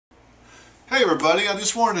Hey everybody, I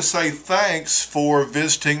just wanted to say thanks for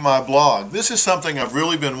visiting my blog. This is something I've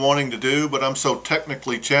really been wanting to do, but I'm so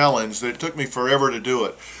technically challenged that it took me forever to do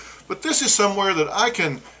it. But this is somewhere that I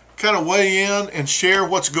can kind of weigh in and share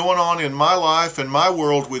what's going on in my life and my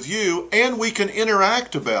world with you, and we can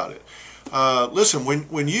interact about it. Listen,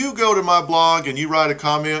 when you go to my blog and you write a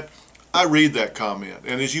comment, I read that comment.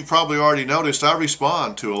 And as you probably already noticed, I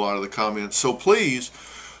respond to a lot of the comments. So please,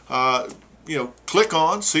 click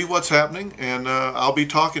on, see what's happening, and I'll be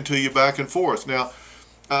talking to you back and forth. Now,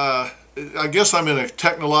 I guess I'm in a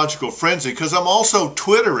technological frenzy because I'm also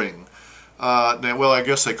Twittering. Well, I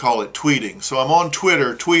guess they call it tweeting. So I'm on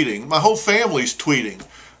Twitter tweeting. My whole family's tweeting.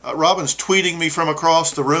 Robin's tweeting me from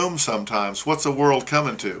across the room sometimes. What's the world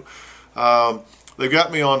coming to? They've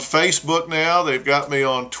got me on Facebook now. They've got me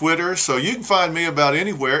on Twitter. So you can find me about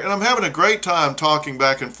anywhere. And I'm having a great time talking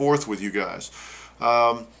back and forth with you guys.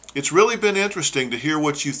 It's really been interesting to hear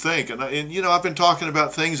what you think. And I've been talking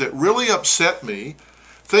about things that really upset me,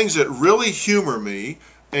 things that really humor me.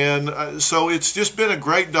 And so it's just been a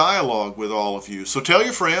great dialogue with all of you. So tell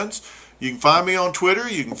your friends. You can find me on Twitter.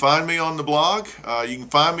 You can find me on the blog. You can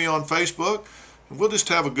find me on Facebook. And we'll just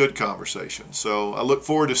have a good conversation. So I look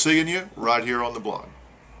forward to seeing you right here on the blog.